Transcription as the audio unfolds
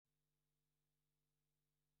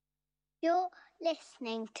You're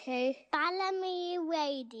listening to Bellamy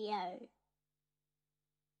Radio.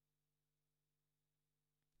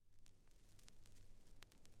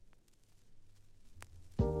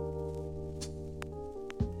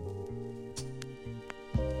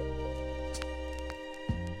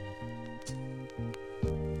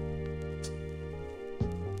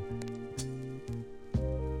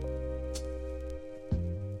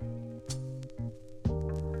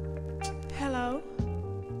 Hello.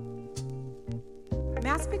 May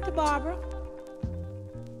I speak to Barbara?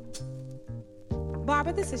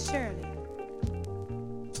 Barbara, this is Shirley.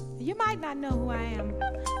 You might not know who I am,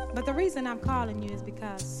 but the reason I'm calling you is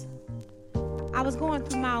because I was going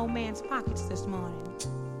through my old man's pockets this morning,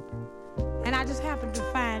 and I just happened to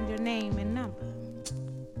find your name and number.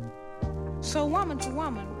 So woman to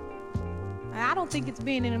woman, I don't think it's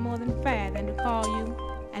being any more than fair than to call you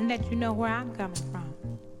and let you know where I'm coming from.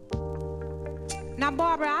 Now,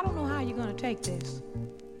 Barbara, I don't know how you're going to take this,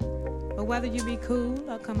 but whether you be cool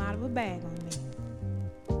or come out of a bag on me,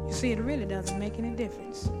 you see, it really doesn't make any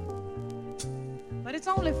difference. But it's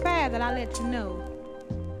only fair that I let you know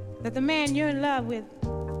that the man you're in love with,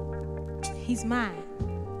 he's mine.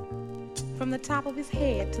 From the top of his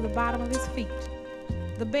head to the bottom of his feet,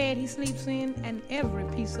 the bed he sleeps in, and every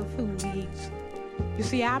piece of food he eats. You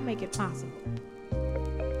see, I make it possible.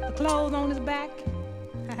 The clothes on his back,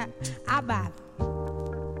 I buy them.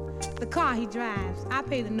 The car he drives, I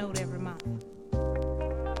pay the note every month.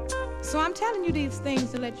 So I'm telling you these things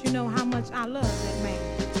to let you know how much I love that man.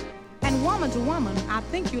 And woman to woman, I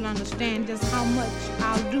think you'll understand just how much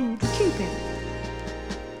I'll do to keep him.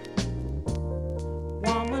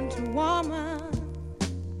 Woman to woman,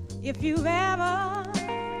 if you've ever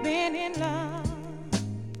been in love,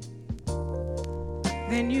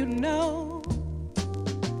 then you know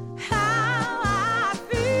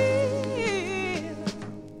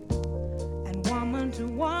to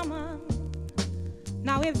woman.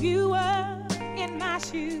 Now if you were in my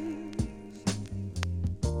shoes,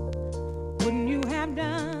 wouldn't you have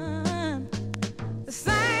done the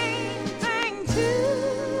same thing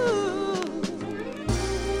too?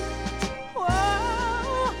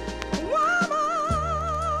 Whoa,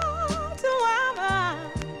 woman to woman,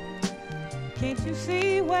 can't you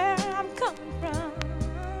see where I'm coming from?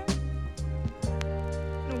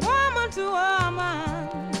 Woman to woman,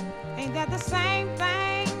 ain't that the same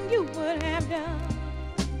thing you would have done?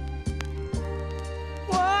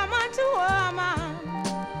 Woman to woman,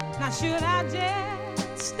 now should I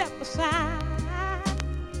just step aside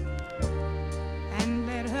and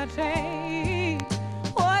let her take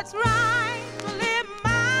what's rightfully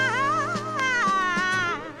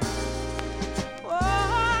mine? Oh,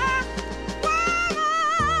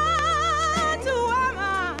 woman to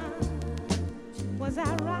woman, was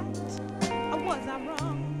I right or was I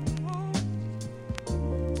wrong?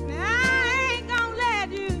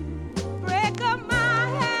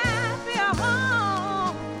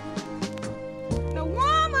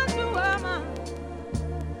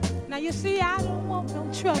 You see, I don't want no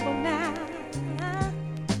trouble now.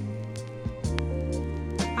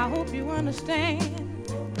 I hope you understand.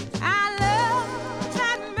 I love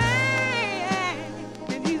that man,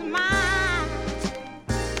 and he's mine.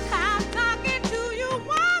 I'm talking to you,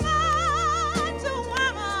 woman to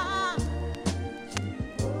woman.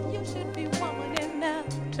 You should be woman enough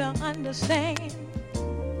to understand.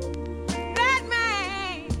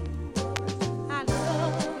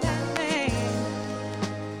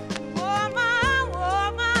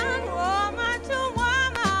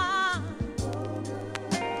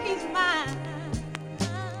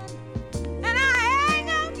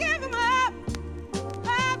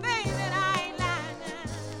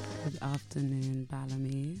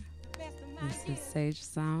 This is Saige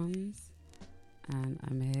Sounds, and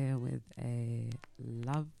I'm here with a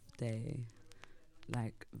love day,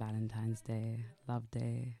 like Valentine's Day, love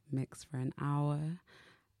day mix for an hour.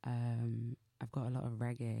 I've got a lot of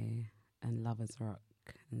reggae and lovers rock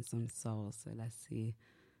and some soul, so let's see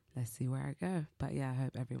where I go. But yeah, I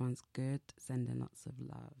hope everyone's good. Sending lots of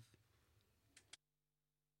love.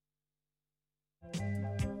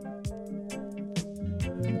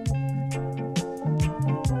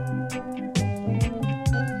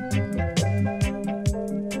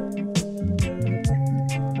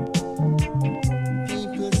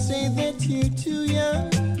 You're too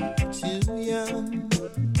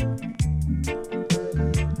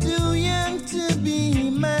young to be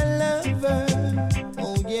my lover,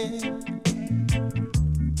 oh yeah.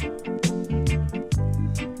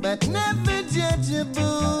 But never judge a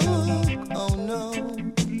book, oh no,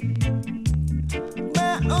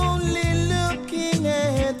 by only looking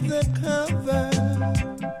at the cover.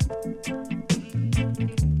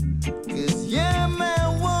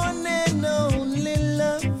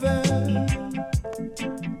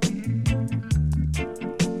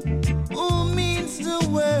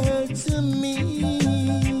 world to me,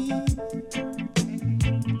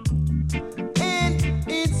 and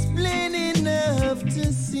it's plain enough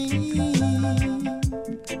to see.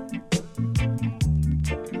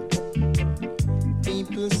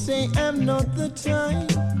 People say I'm not the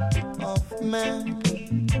type of man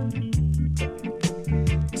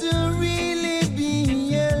to really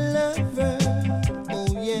be a lover.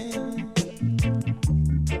 Oh yeah.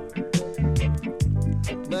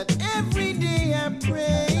 But every day I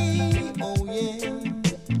pray, oh yeah,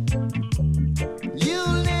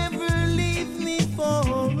 you'll never leave me for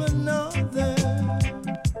another,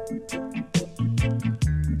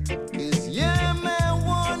 'cause you're my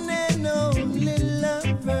one and only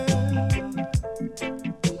lover,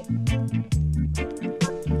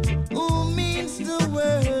 who means the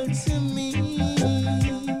world to me,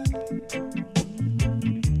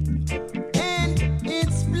 and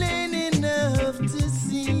it's plain enough to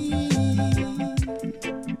see.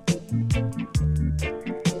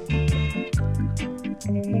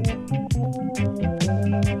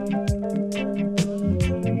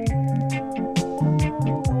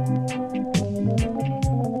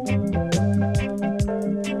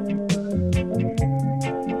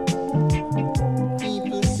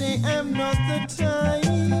 People say I'm not the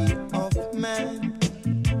type of man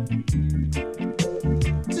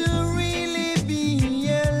to really be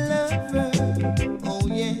a lover. Oh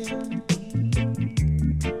yeah.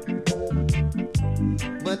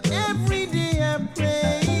 But every day I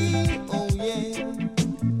pray, oh yeah,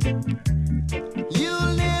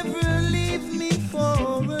 you'll never leave me for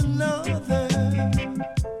another,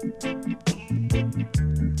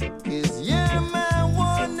 'cause you're my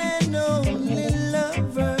one and only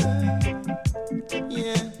lover,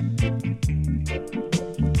 yeah,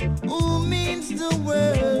 who means the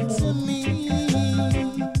world to me,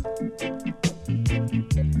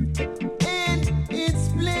 and it's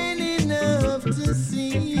plain enough to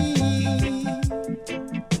see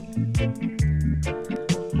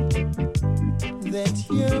that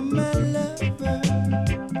you're my lover.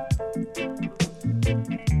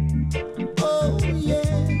 Oh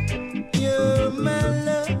yeah, you're my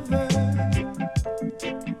lover.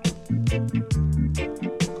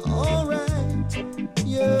 All right,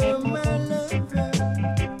 you're my lover.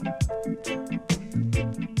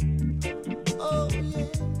 Oh yeah.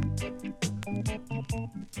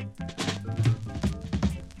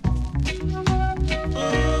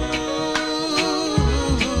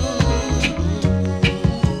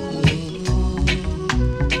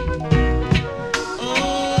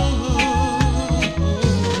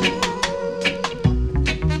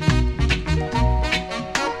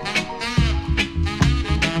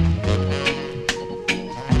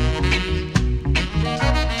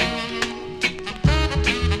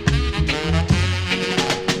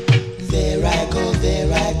 There I go,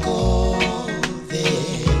 there I go,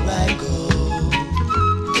 there I go.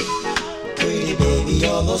 Pretty baby,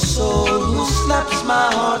 you're the soul who snaps my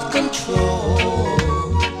heart control.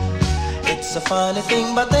 It's a funny thing,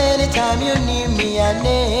 but anytime you're near me, I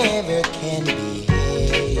never can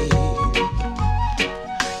behave.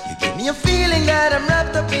 You give me a feeling that I'm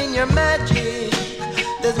wrapped up in your magic.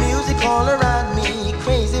 There's music all around me,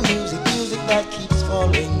 crazy music, music that keeps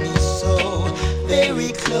following me so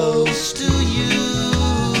very close to you.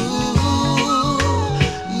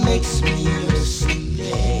 Makes me your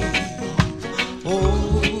slave.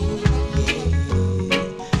 Oh yeah.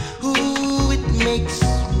 Ooh, it makes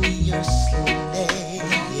me your slave.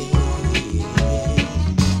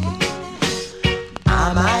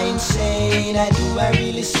 Am I insane? Do I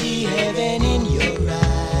really see heaven in your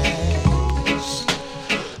eyes?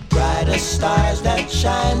 Brighter stars that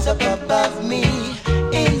shines up above me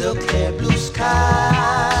in the clear blue skies.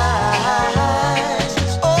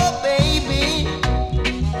 Oh baby,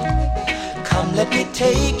 come let me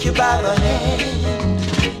take you by the hand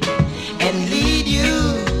and lead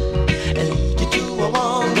you to a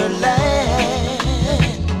wonderland.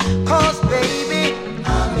 'Cause baby,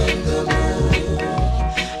 I'm in the mood,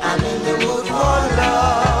 I'm in the mood for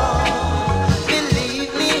love.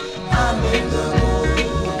 Believe me, I'm in the mood,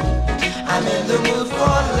 I'm in the mood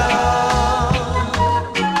for love.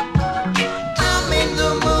 I'm in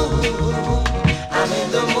the mood, I'm in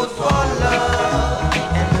the mood for love.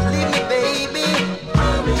 And believe me, baby,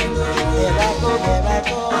 I'm in the mood. There I go,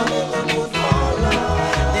 I'm in the mood for love.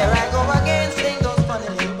 There I go again, sing those funny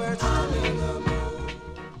little words. I'm in the mood.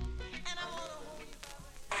 And I wanna hold you.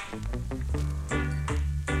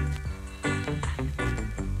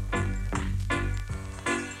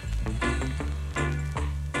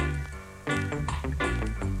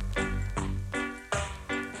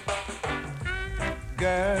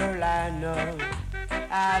 Girl, I know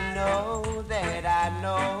I know that I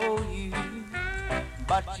know you,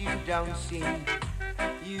 but you don't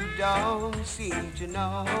seem to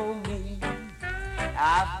know me.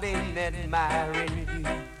 I've been admiring you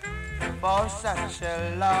for such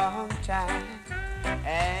a long time,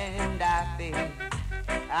 and I think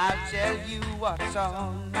I'll tell you what's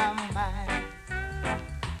on my mind.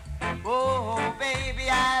 Oh, baby,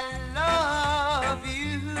 I love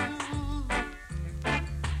you.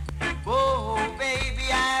 Oh,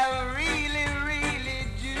 baby, I really, really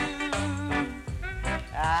do.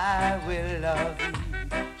 I will love you,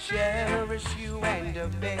 cherish you, and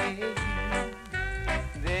obey you.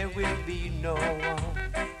 There will be no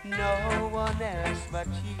one else but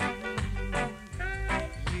you.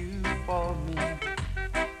 You for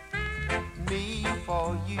me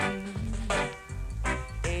for you.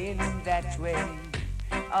 In that way,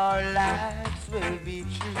 our lives will be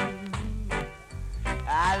true.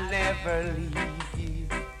 I'll never leave you,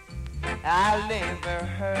 I'll never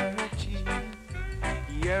hurt you.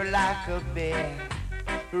 You're like a bell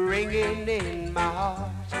ringing in my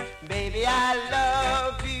heart. Baby, I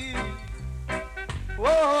love you. Whoa,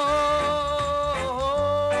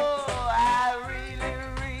 I really,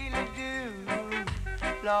 really do.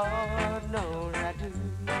 Lord knows I do.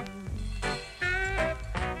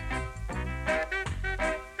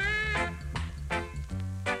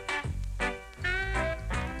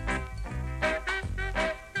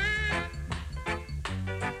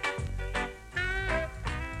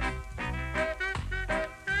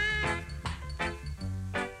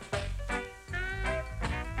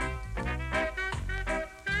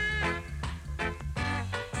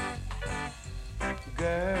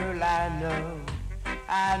 Girl, I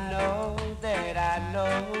know that I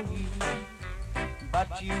know you, but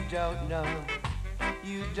you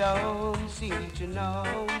don't seem to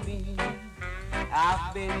know me.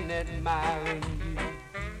 I've been admiring you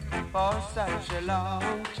for such a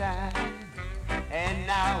long time, and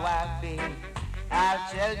now I think I'll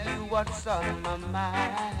tell you what's on my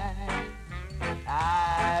mind.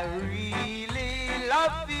 I really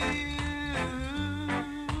love you.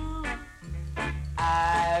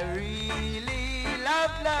 I really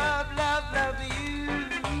love you.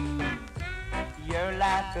 You're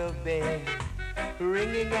like a bell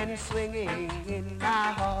ringing and swinging in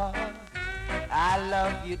my heart. I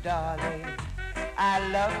love you, darling. I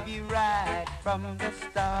love you right from the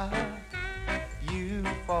start. You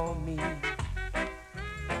for me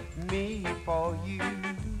for you.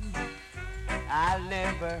 I'll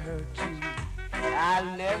never hurt you,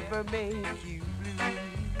 I'll never make you blue.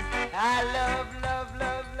 I love you.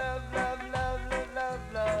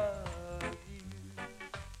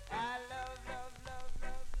 I love.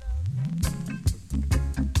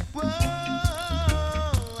 Whoa,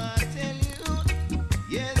 I tell you,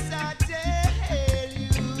 yes I tell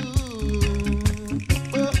you.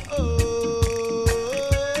 Oh,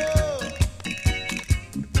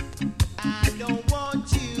 I don't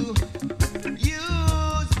want you.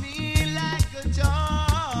 Use me like a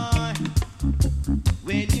toy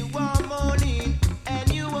when you are moaning and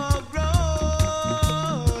you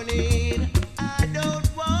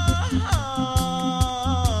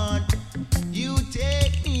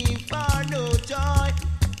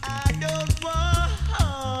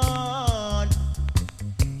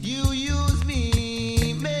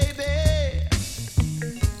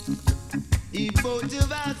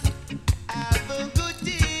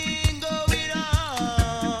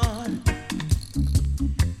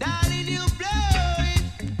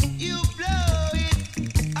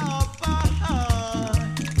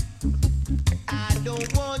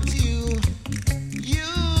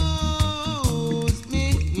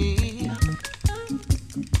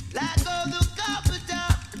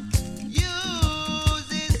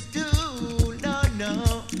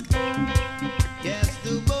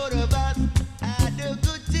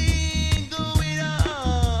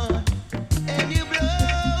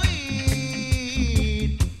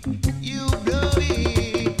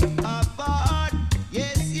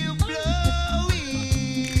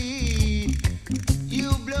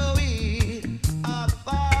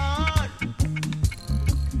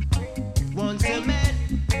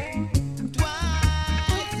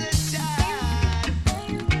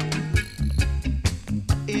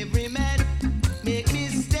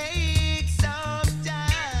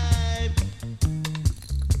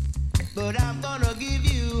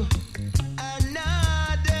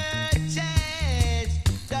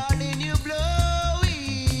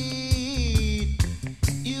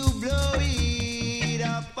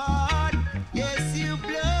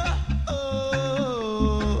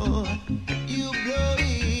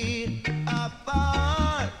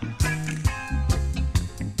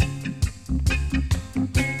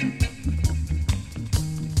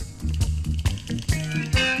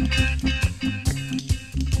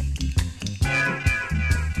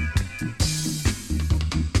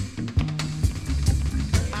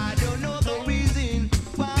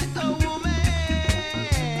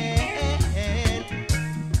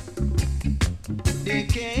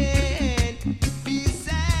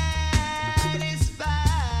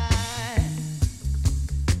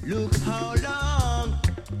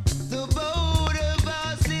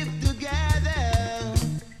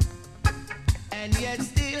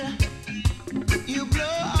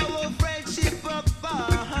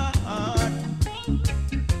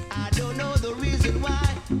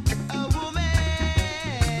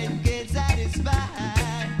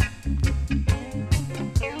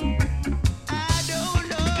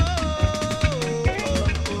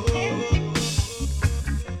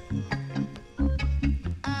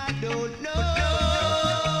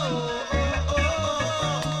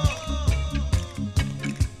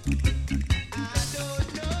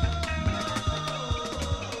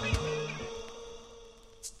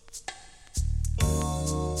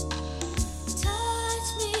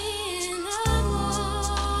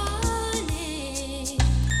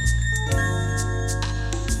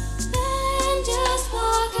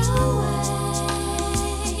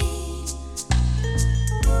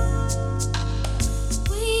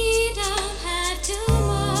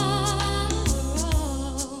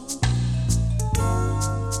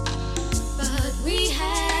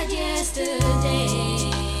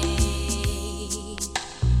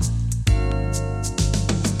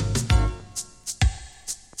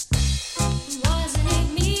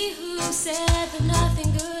said that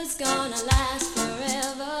nothing good's gonna last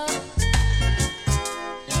forever?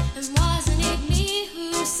 And wasn't it me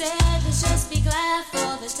who said let's just be glad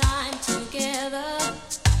for the time together?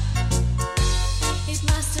 It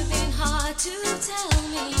must have been hard to tell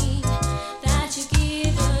me that you've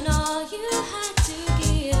given all you had to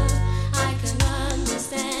give. I can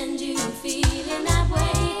understand you feeling that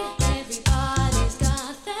way. Everybody's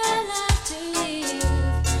got their life to live.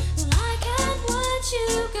 Well, I can't watch you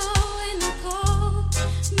go in the cold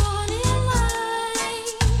morning light,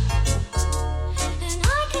 and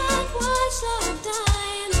I can't watch love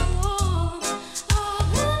die in the warm of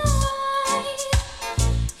the light.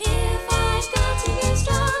 If I've got to be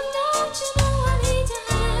strong, don't you know I need to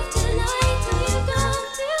have to know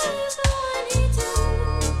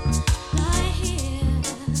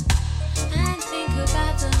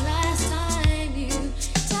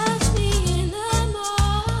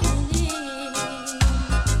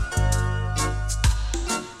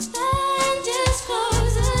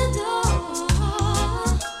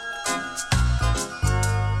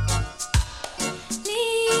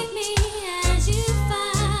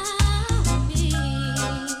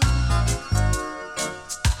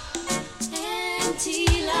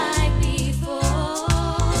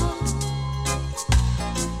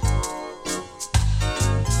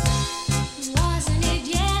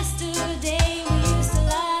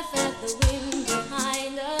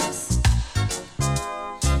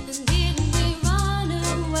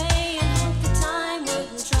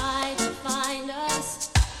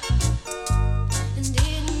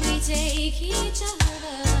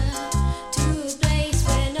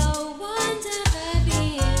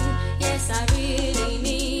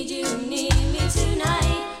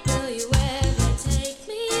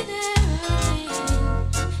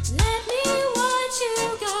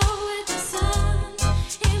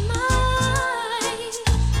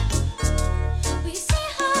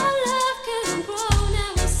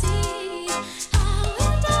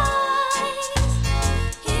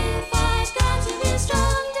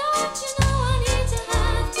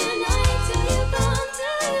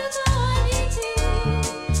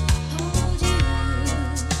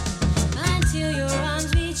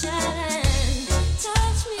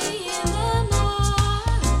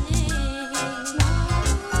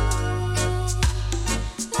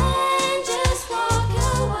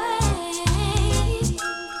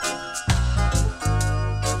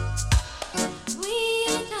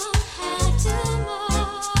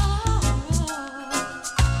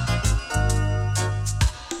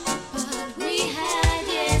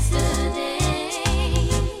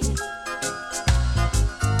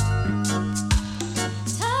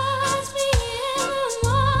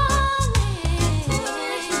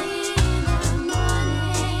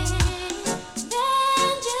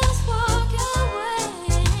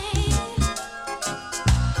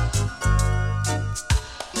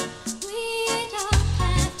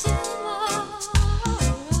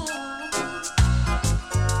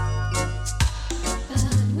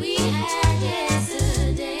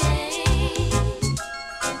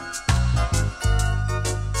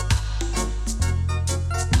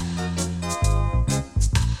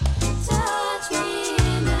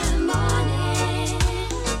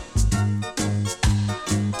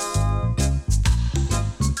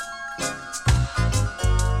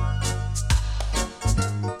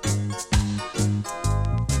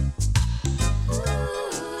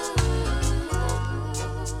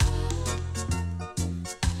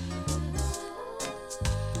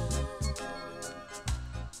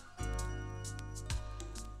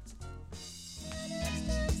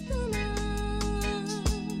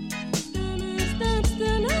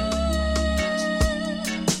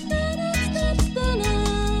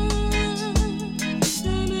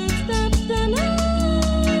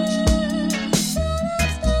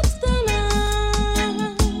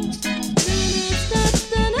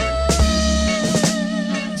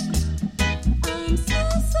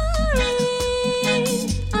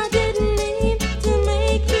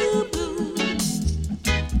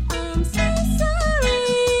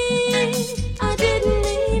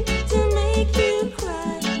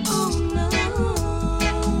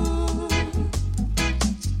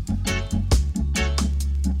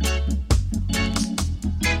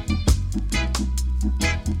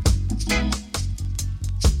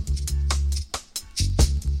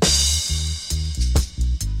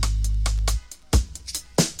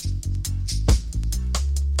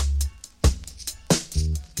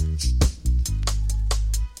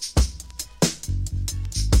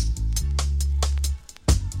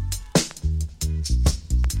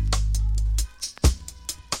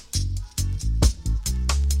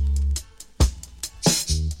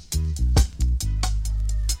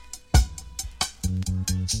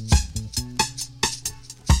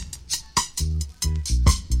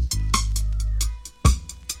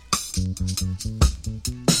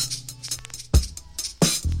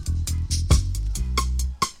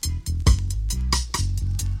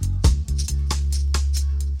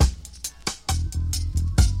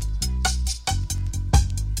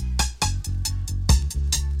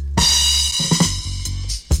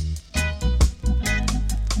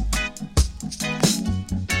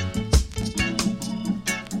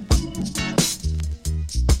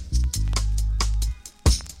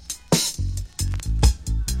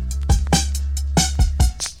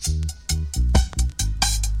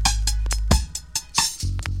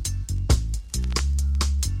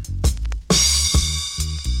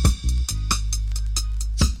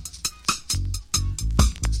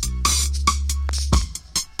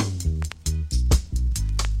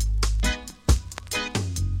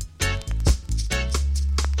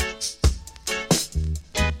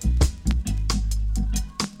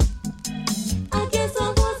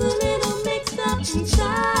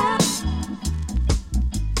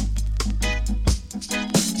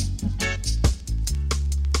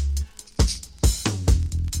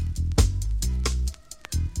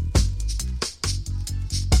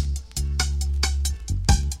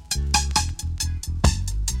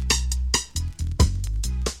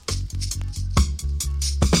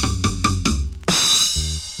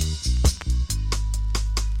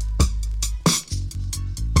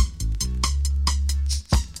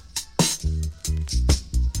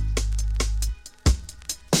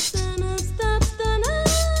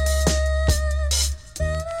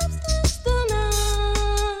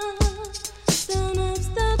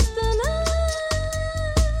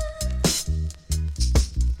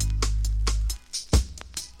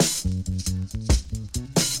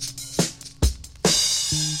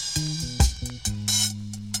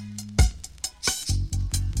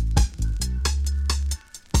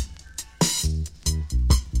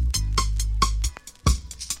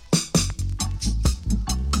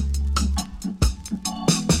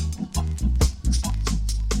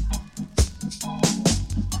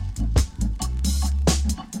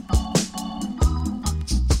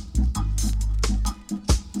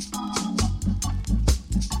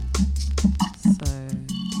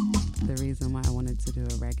to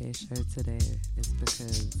do a reggae show today is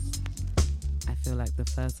because I feel like the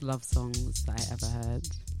first love songs that I ever heard,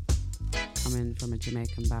 coming from a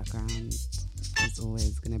Jamaican background, is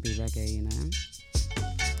always going to be reggae, you know?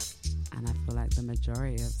 And I feel like the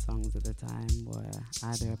majority of songs at the time were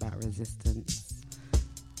either about resistance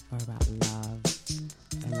or about love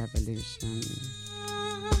and revolution.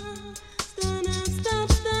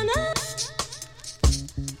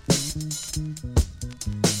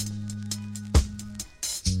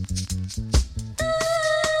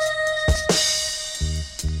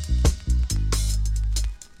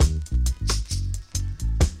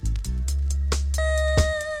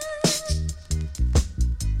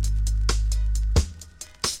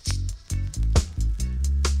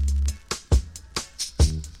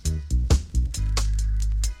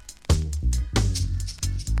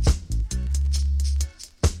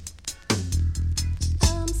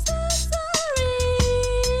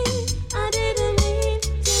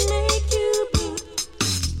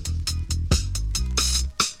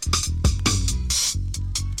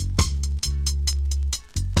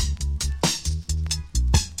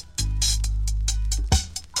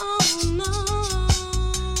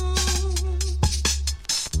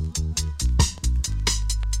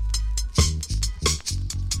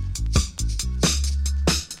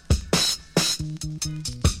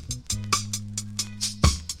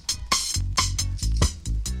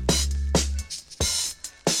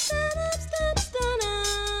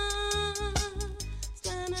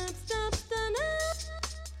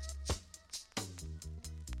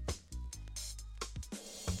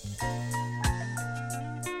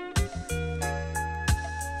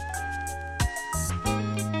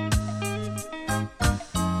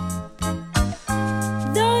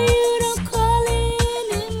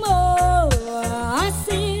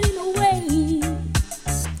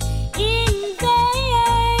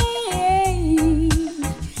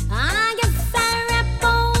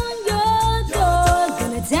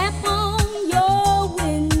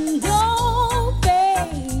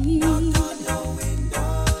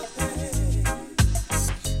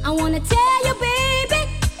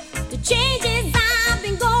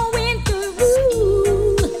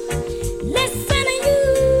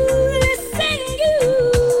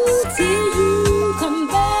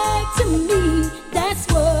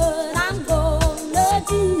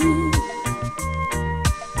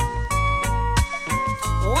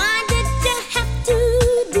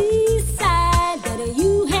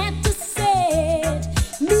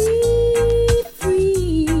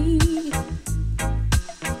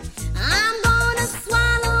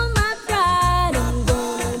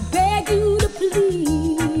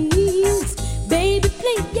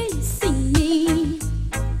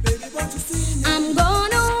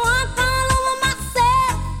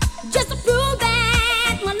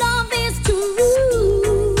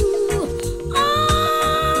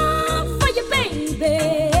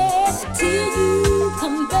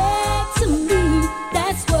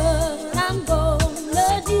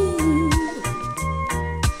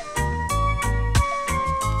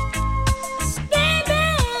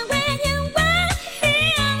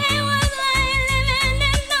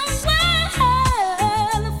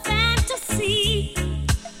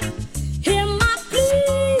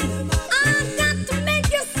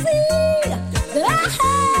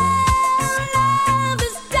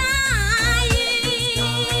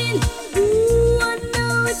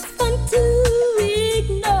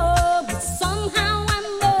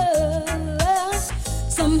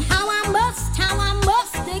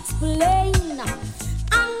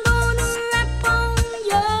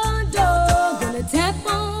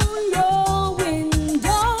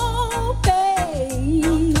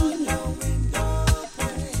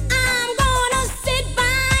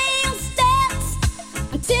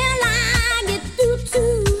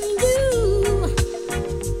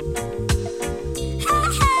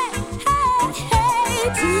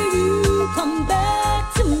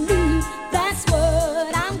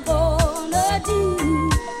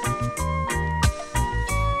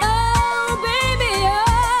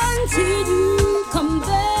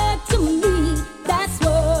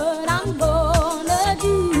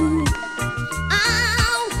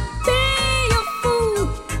 I'll be a fool.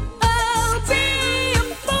 I'll be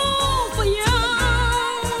a fool.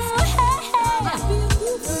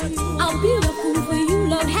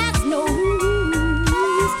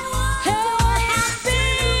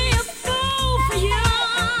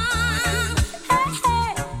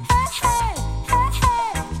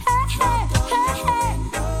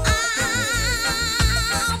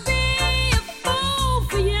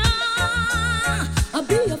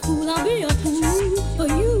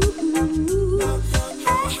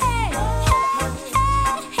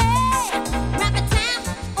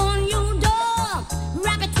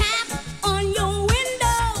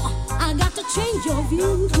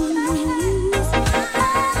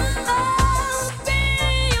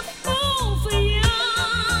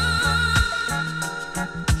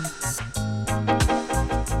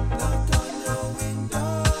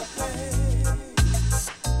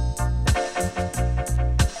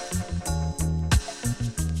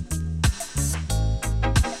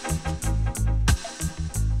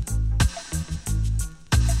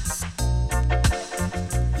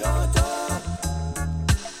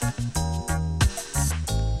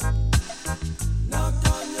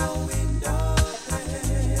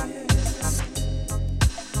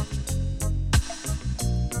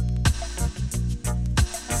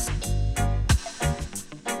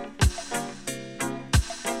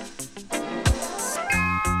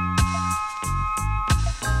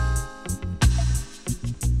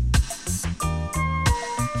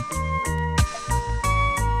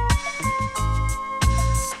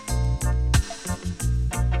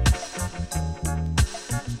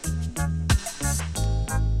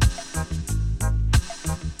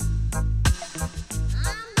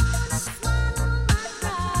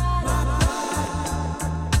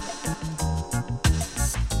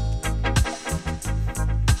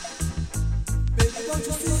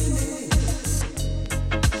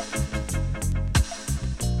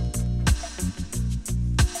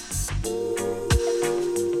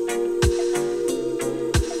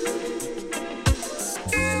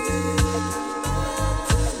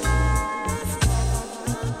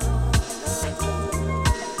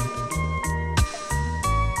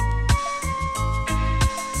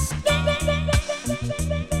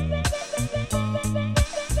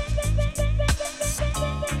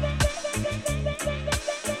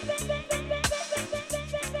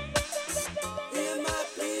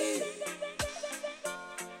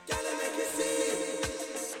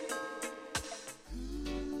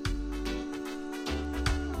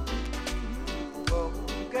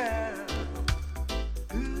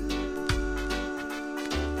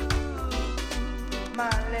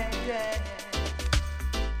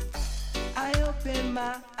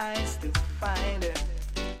 my eyes to find her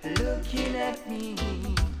looking at me.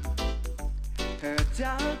 Her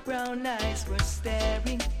dark brown eyes were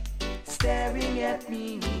staring at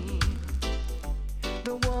me.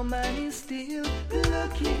 The woman is still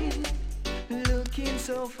looking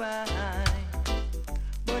so fine,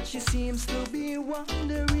 but she seems to be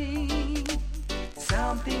wondering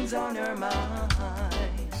something's on her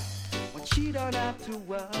mind. But she don't have to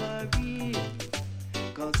worry,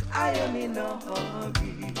 'cause I am in no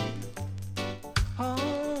hurry.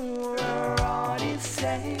 Oh, her heart is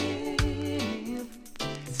safe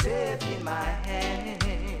in my hand,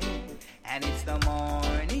 and it's the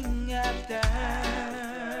morning after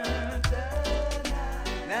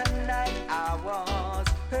the night I was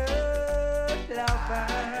her lover.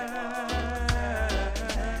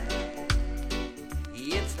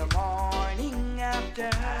 It's the morning after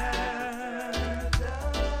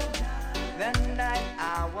the night I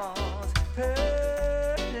was her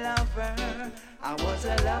lover. I was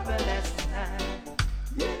a lover last night.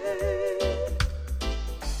 Yeah.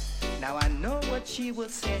 Now I know what she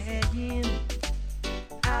was saying.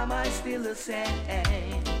 Am I still the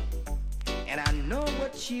same? And I know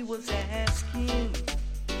what she was asking.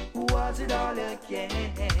 Was it all again?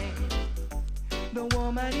 The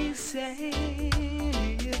woman is safe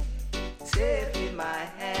in my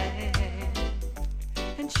hand,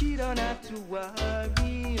 and she don't have to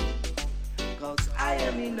worry, 'cause I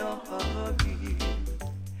am in no hurry.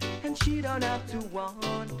 And she don't have to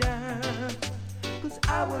wonder, 'cause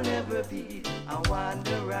I will never be a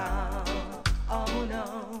wanderer. Oh no,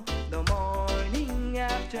 the morning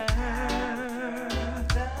after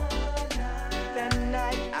the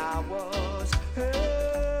night I was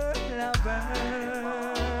her lover.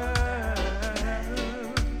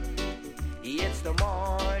 It's the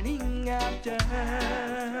morning after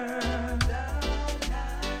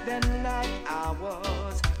the night I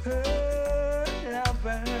was her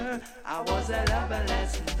lover. I was a lover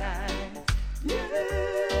last night. Yeah.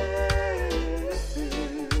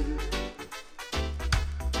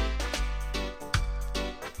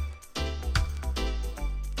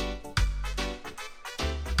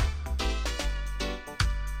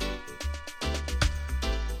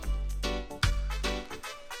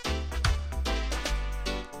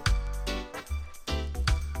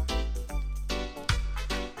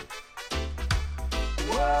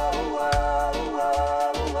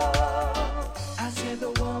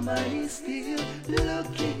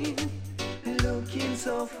 Looking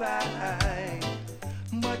so fine,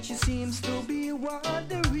 but she seems to be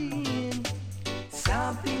wondering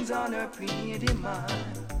something's on her pretty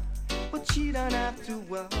mind. But she don't have to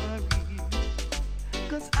worry,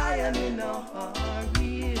 'cause I am in no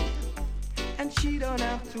hurry. And she don't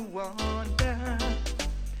have to wonder,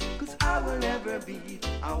 'cause I will never be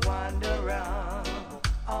a wanderer.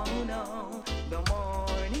 Oh no, the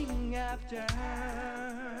morning after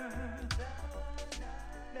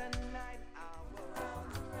the night I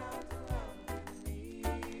was around me.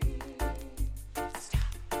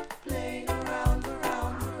 Stop playing around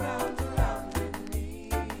with me.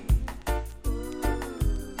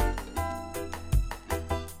 Ooh.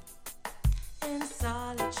 In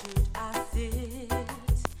solitude I sit,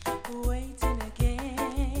 waiting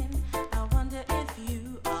again. I wonder if you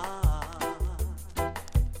are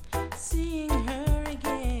seeing her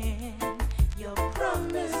again. Your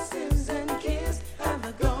promises and kiss have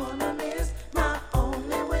gonna miss my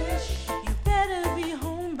only wish. You better be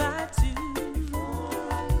home by 2 before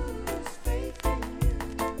I lose faith in you.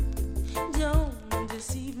 Don't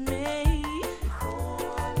deceive me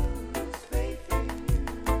before I lose faith in you.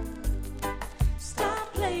 Stop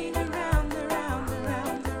playing around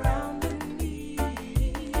with me.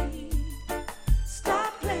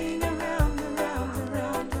 Stop playing around with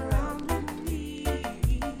me.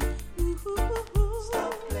 Ooh.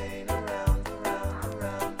 Stop playing around.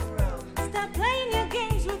 Stop playing your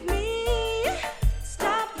games with me.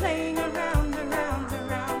 Stop playing around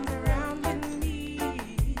with me.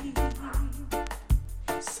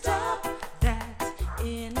 Stop that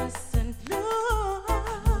innocent look.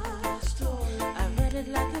 I read it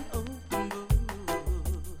like an open book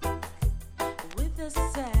with a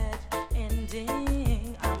sad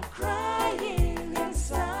ending. I'm crying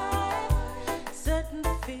inside. Certain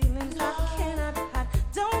feelings I cannot hide.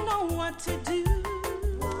 Don't know what to do.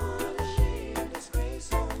 What a shame, disgrace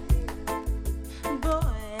on you.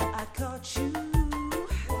 Boy, I caught you.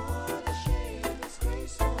 What a shame,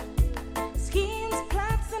 disgrace on you. Schemes,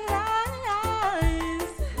 plots, and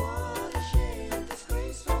lies. What a shame,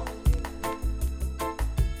 disgrace on you.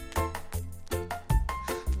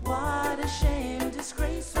 What a shame,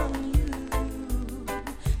 disgrace on you.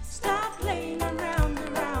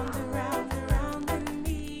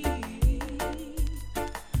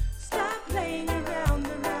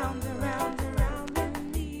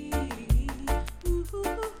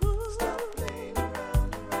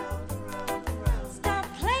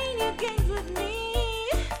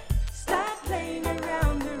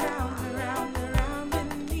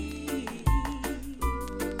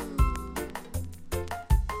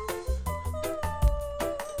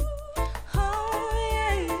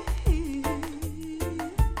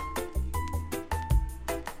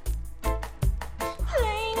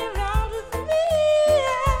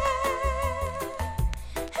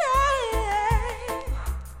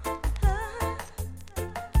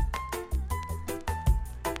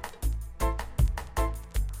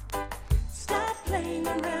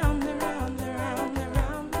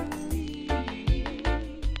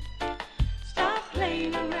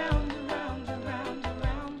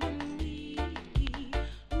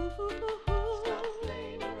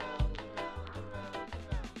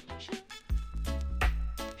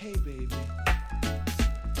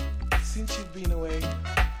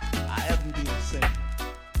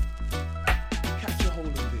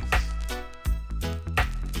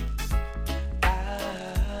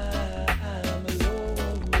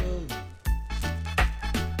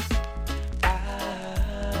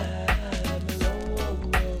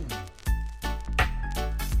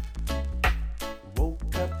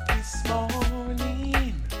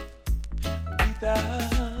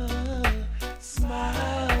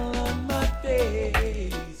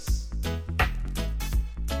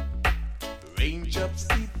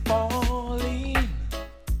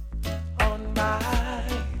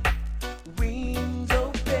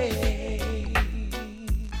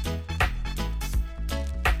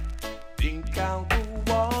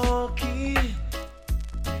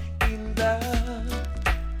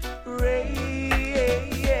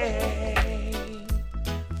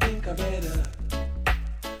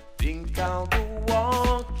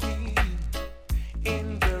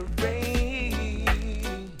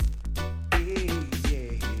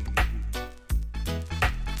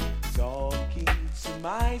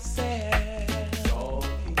 myself,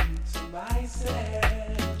 talking to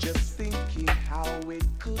myself, just thinking how it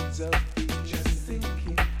could have been, just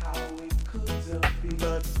thinking how it could have been.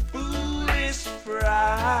 But foolish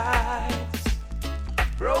pride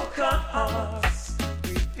broke our hearts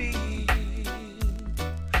within,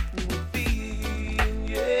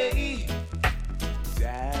 yeah.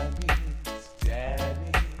 Damn it,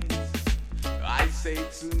 I say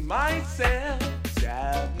to myself,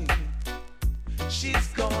 damn it, she's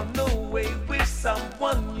gone away with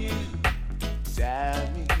someone new.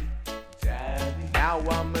 Damn it, now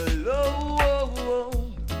I'm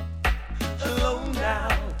alone, alone now,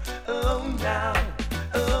 alone now,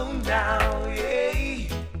 alone now, yeah.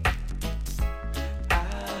 I'm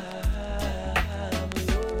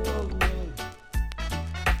alone,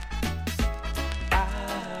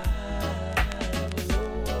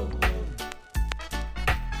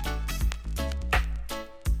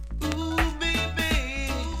 ooh, baby,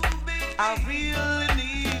 I really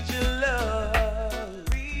need your love.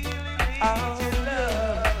 Oh,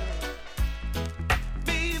 love.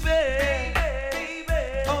 Baby.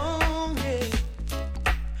 Oh, yeah.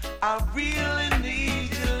 I really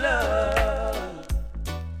need your love.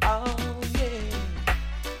 Oh, yeah.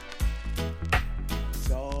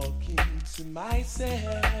 Talking to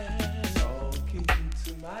myself,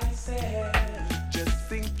 just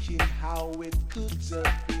thinking how it could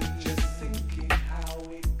have been, just thinking how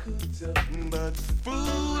it could have been. But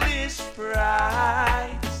foolish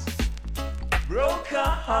pride broke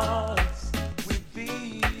our hearts with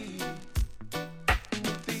thee,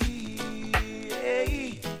 yeah.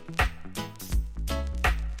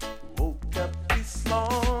 Woke up this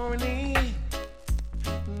morning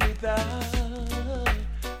with a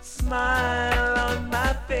smile on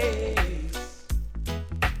my face.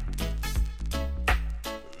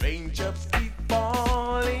 Raindrops keep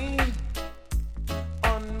falling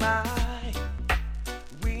on my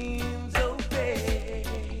window pane.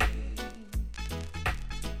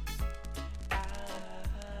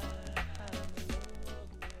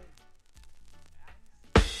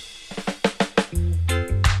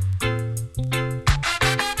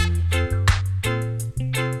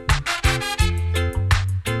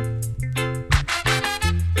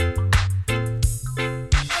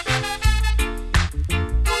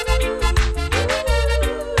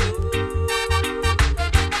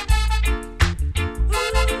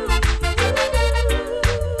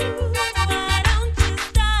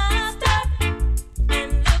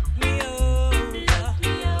 Look me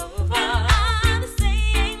over. I'm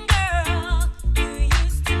saying, girl, do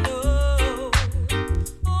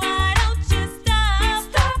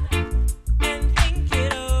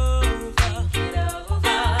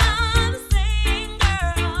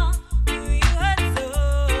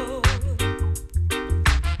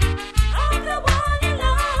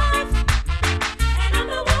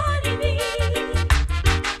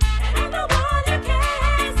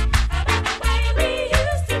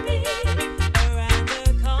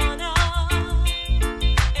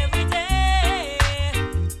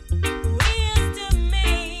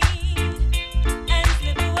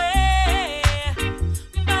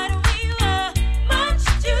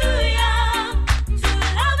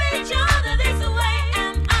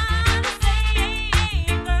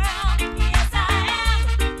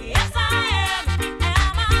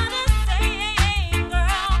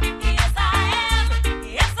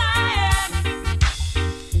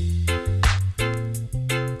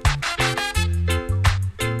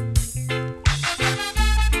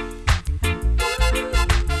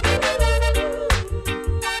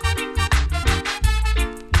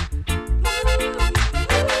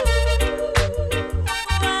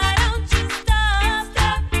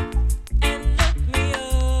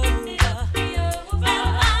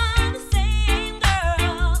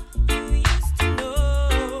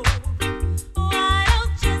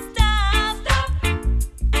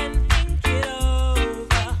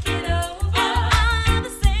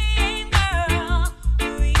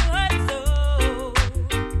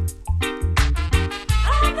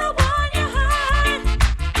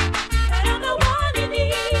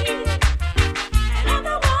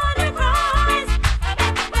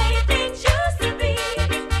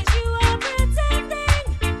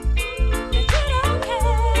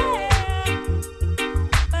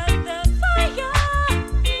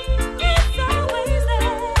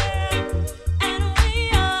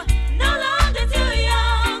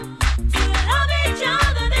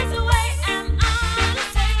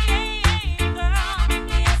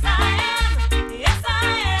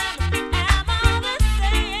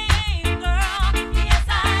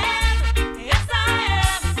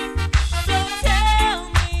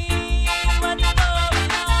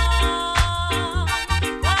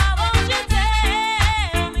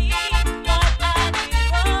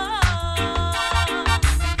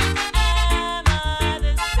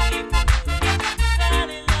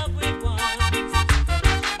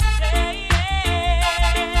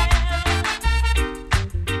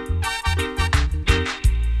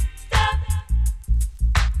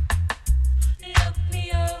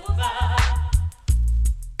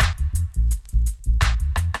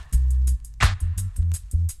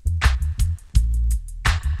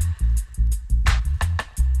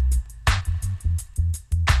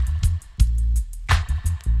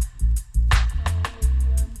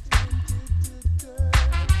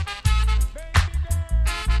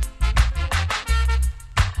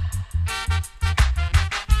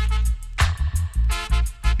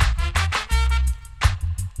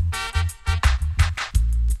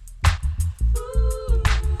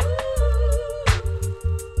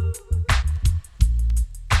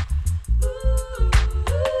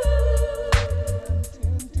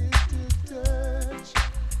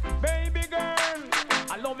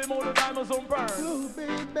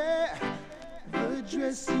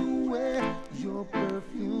away. Your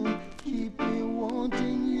perfume keep me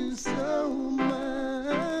wanting you so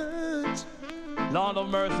much. Lord of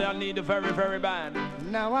mercy, I need it very, very bad.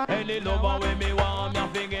 Now I Any lover with me want me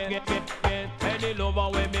forget, get. Any lover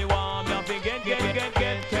with me want me forget,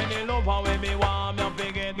 get. Any lover with me want me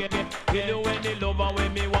forget, get. You do any lover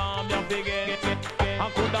with me want me forget, get. I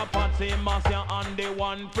could have Patsy, Marcia, and the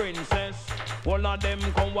one princess. All of them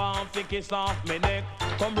come one fi kiss off me neck.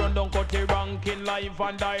 Come run down cut the ranking live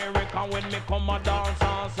and direct. And when me come a dance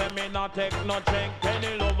and say me not take no check.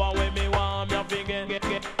 Any lover with me want me forget, get.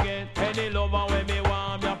 Any lover with me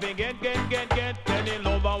want me forget, get. Any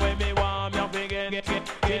lover with me want me forget, get.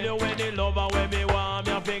 Kill you any lover with me want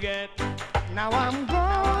me forget. Now I'm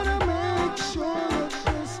gonna make sure that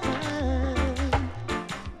this time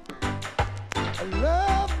a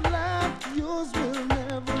love like yours will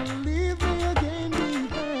never leave me again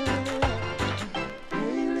behind.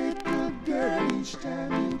 Hey little girl, each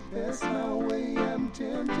time you pass my way I'm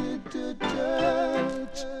tempted to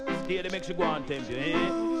touch. Still it makes you go and tempt you, eh?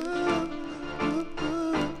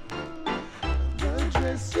 The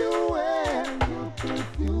dress you wear, your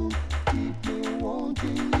perfume keep me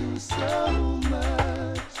wanting you so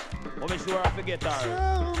much. Oh, me sure I forget her.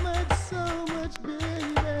 So much,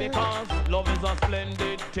 baby. Because love is a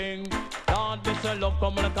splendid thing. Lord, me say love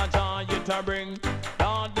come like a joy you to bring.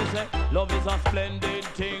 Lord, me say love is a splendid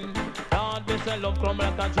thing. Lord, me say love come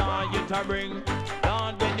like a joy you to bring.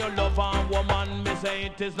 Lord, when you love a woman, me say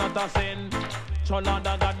it is not a sin. So Lord,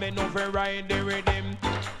 I got me no fi ride the rhythm.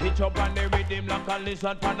 Pitch up on the rhythm like a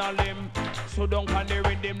lizard on a limb. So down on the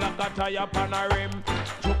rhythm like a tire on a rim.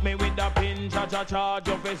 Took me with a pin, charge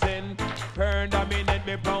of a sin. Turn a minute,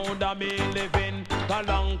 me proud of me living.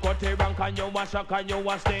 Long cut the rank and you a shock and you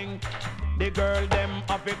a sting. The girl them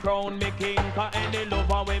have a crown me king. Cause any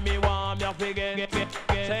lover with me want me forget, get.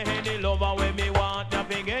 Say any lover with me want me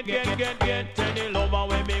forget, get. Any lover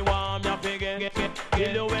with me want me forget, get.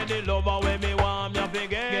 Kill you any lover with me want me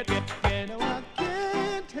forget, get. Now I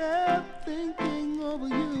can't help thinking of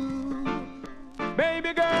you,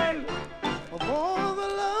 Baby girl, of all the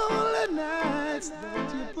lonely nights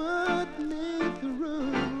that you put me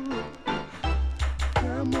through.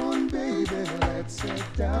 Come on, baby, let's sit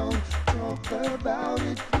down, talk about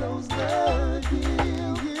it, close the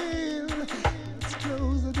deal, let's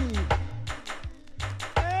close the deal.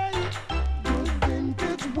 Hey, good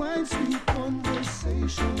vintage wine, sweet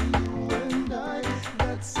conversation, you and I,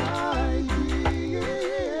 that's Saige.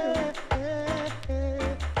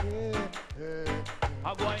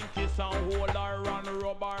 I go and kiss and hold her and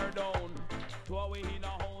rub her down. To a way in a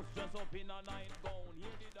house just up in a night gown. Hear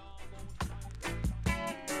the dog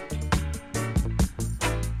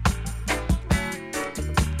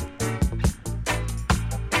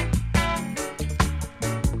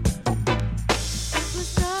It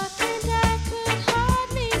was dark and I could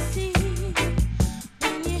hardly see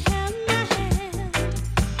when you held my hand.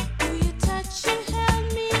 Through your touch, you held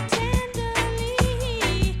me tenderly.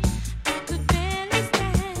 I could barely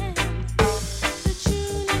stand. The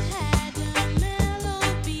tune it had a mellow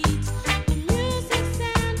beat. The music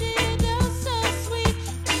sounded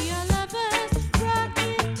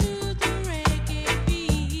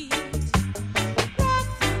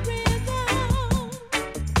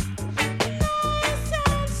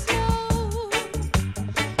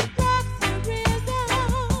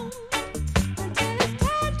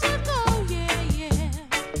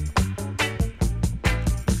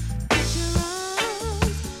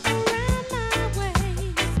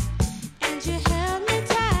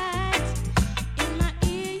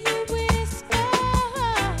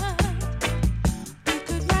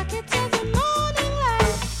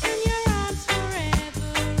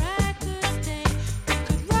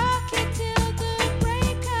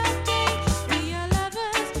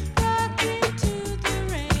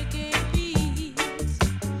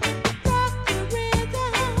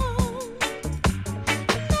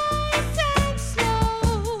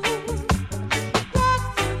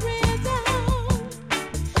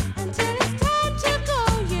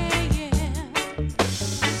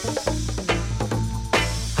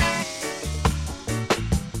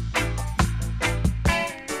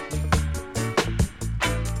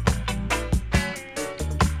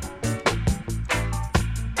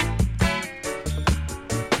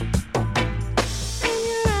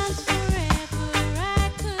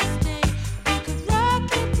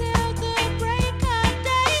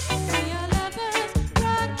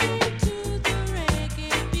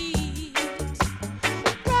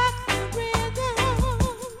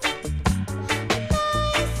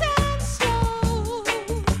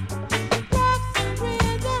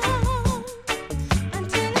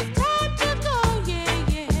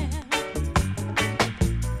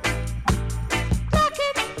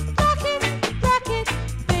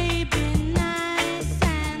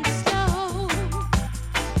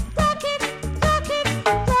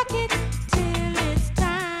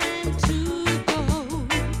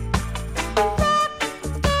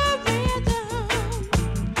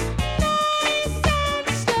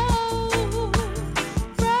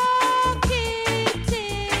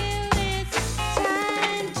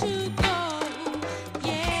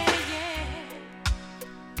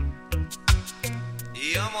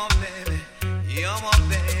You're my baby, you're my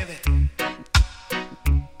baby.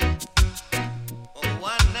 Oh,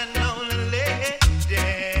 one and only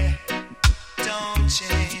lady. Don't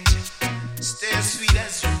change, stay as sweet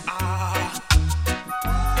as you are.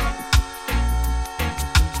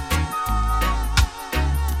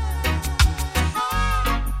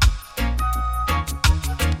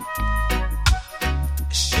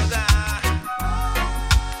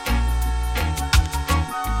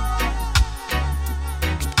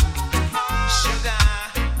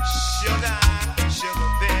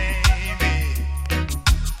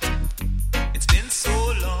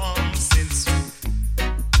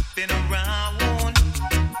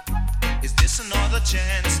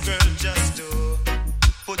 Chance, girl, just to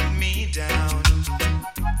put me down.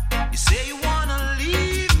 You say you wanna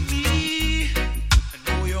leave me and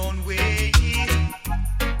go your own way.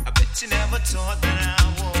 I bet you never thought that I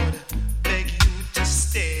would beg you to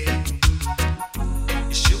stay.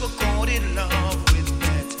 You sugar-coated love with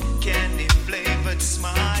that candy-flavored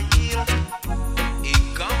smile. Hey,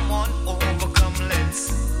 come on over, come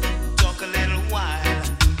let's talk a little while,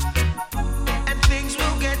 and things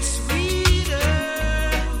will get sweet.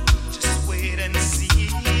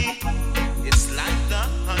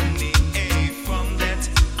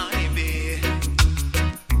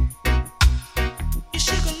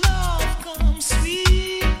 Sweet.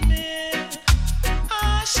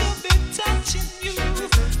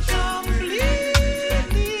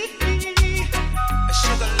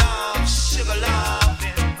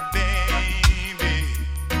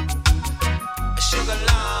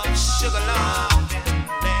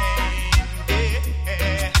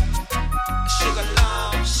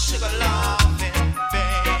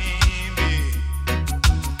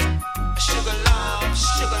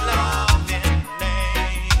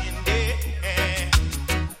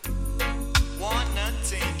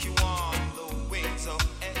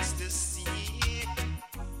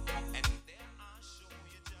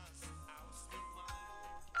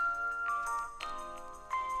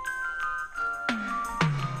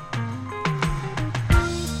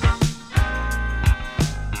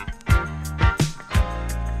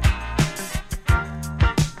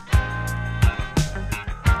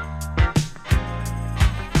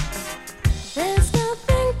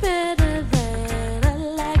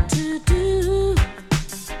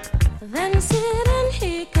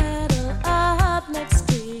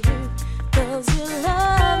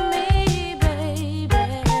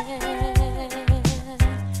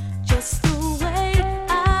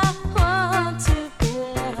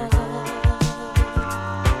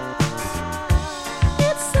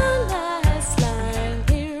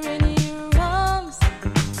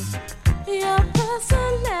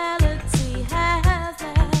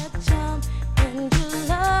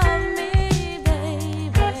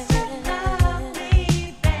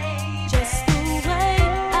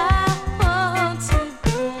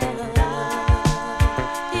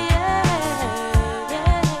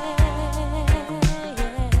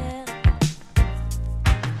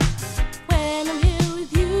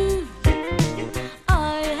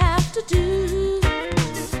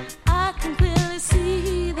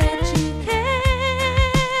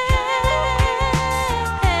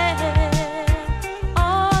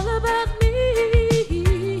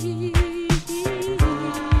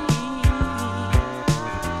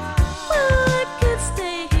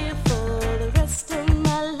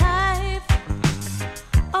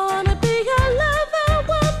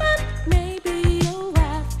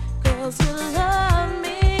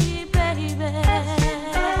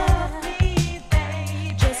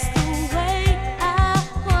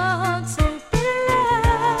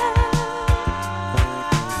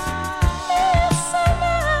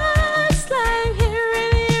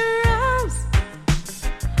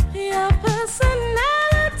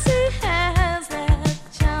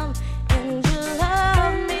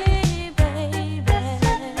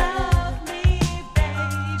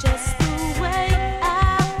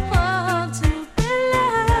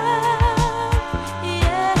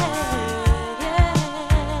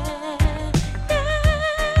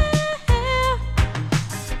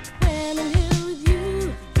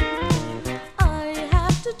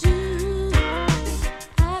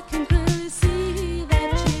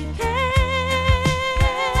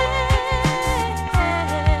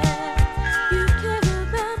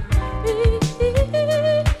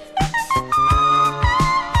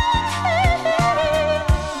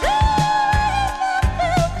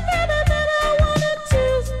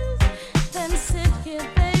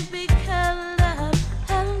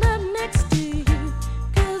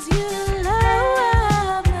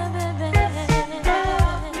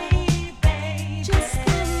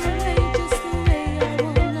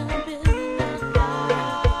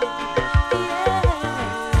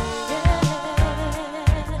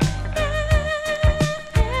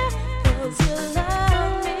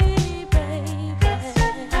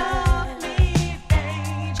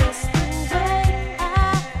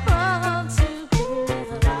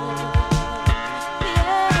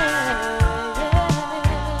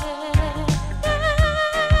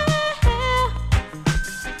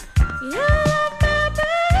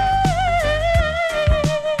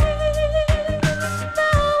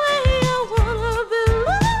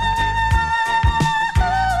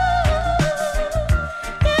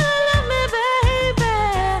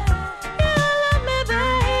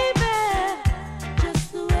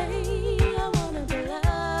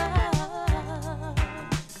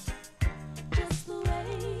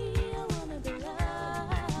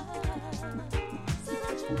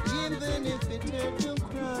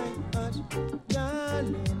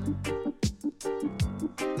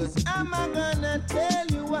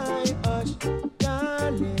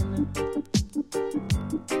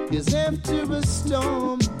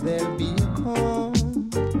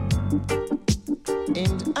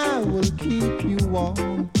 I will keep you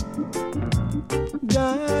warm,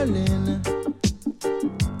 darling.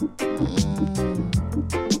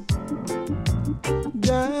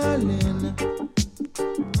 Darling.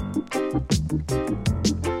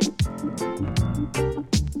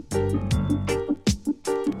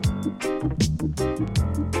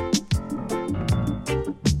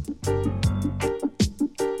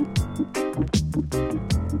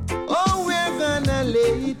 Oh, we're gonna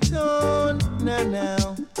lay it on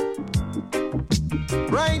now.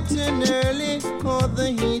 Bright and early, 'cause the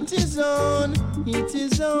heat is on, heat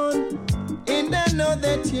is on. And I know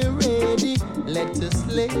that you're ready. Let us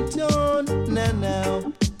lay it on now.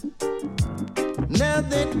 Now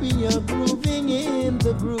that we are grooving in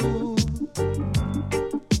the groove,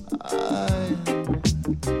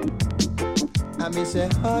 I may say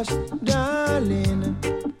hush, darling.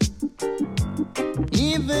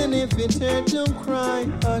 Even if it hurts, don't cry,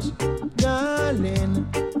 hush, darling.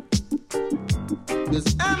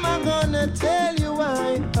 'Cause I'm gonna tell you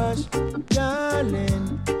why, hush, darling.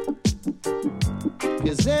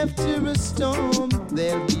 'Cause after a storm,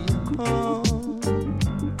 there'll be a calm.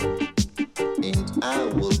 And I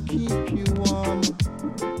will keep you warm,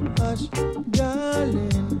 hush,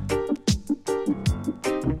 darling.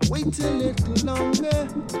 Wait a little longer,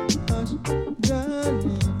 hush,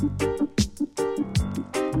 darling.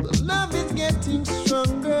 The love is getting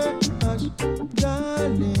stronger, hush,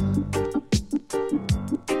 darling.